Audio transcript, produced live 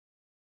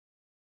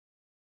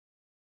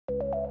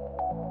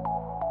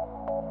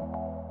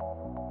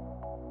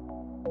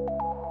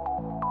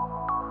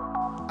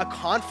A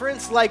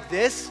conference like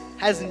this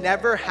has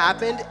never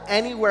happened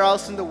anywhere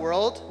else in the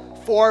world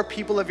for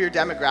people of your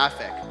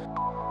demographic.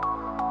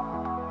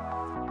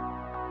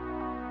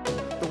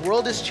 The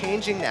world is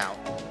changing now.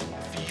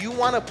 If you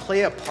want to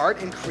play a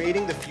part in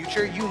creating the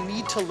future, you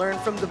need to learn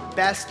from the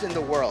best in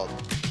the world.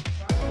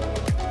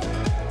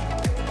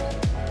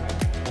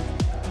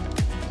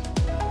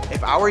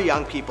 If our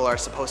young people are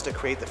supposed to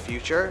create the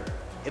future,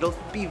 it'll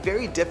be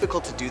very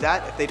difficult to do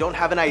that if they don't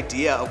have an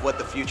idea of what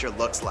the future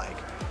looks like.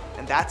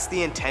 And that's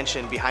the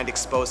intention behind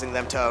exposing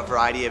them to a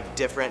variety of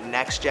different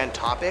next-gen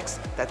topics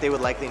that they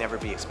would likely never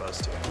be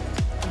exposed to.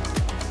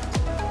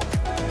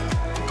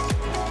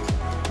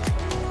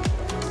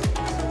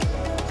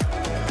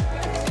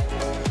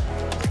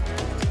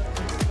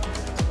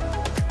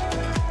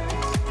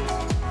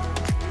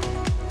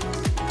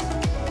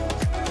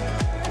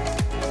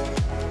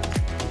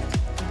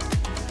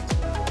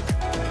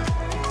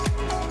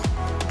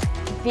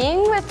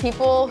 Being with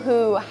people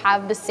who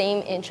have the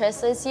same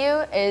interests as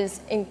you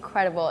is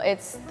incredible.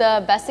 It's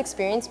the best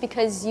experience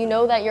because you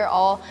know that you're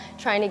all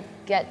trying to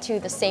get to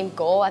the same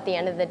goal at the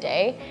end of the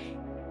day.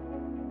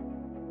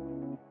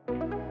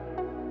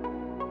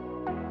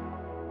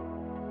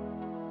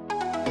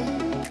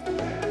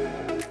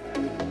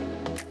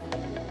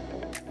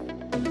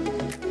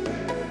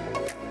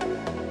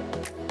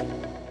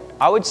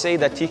 I would say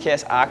that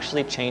TKS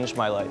actually changed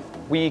my life.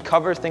 We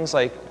cover things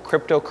like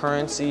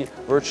cryptocurrency,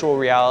 virtual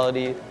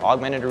reality,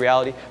 augmented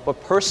reality,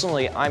 but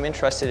personally I'm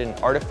interested in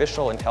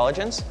artificial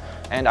intelligence,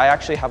 and I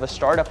actually have a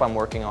startup I'm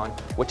working on,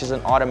 which is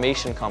an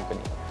automation company.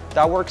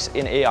 That works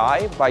in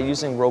AI by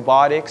using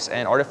robotics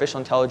and artificial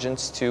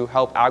intelligence to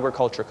help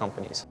agriculture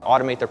companies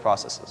automate their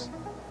processes.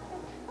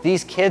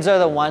 These kids are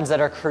the ones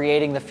that are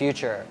creating the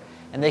future,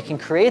 and they can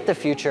create the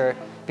future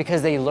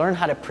because they learn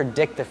how to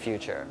predict the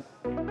future.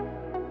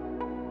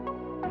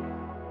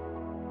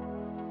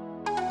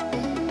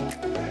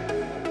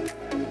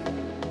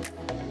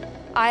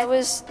 I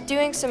was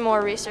doing some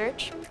more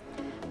research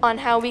on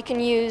how we can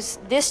use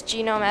this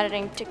genome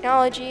editing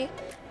technology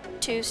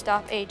to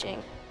stop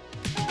aging.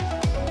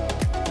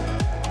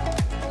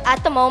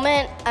 At the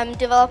moment, I'm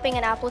developing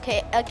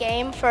a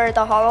game for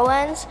the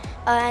HoloLens,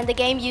 and the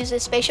game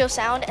uses spatial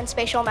sound and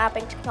spatial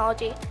mapping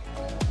technology.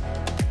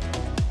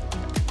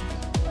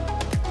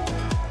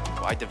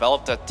 I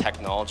developed a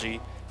technology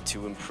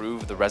to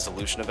improve the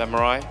resolution of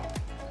MRI,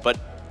 but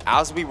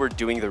as we were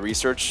doing the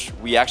research,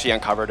 we actually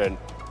uncovered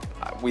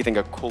we think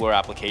a cooler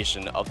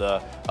application of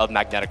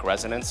magnetic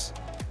resonance.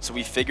 So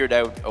we figured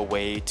out a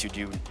way to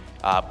do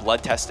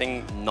blood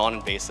testing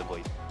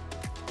non-invasively.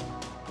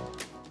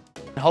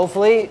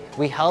 Hopefully,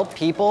 we help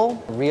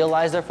people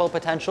realize their full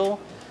potential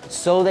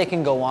so they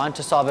can go on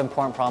to solve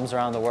important problems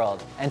around the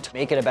world and to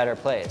make it a better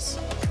place.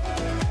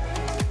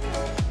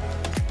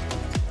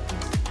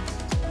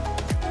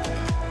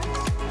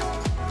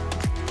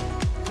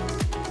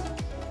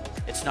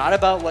 It's not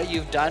about what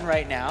you've done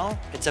right now,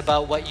 it's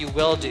about what you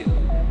will do.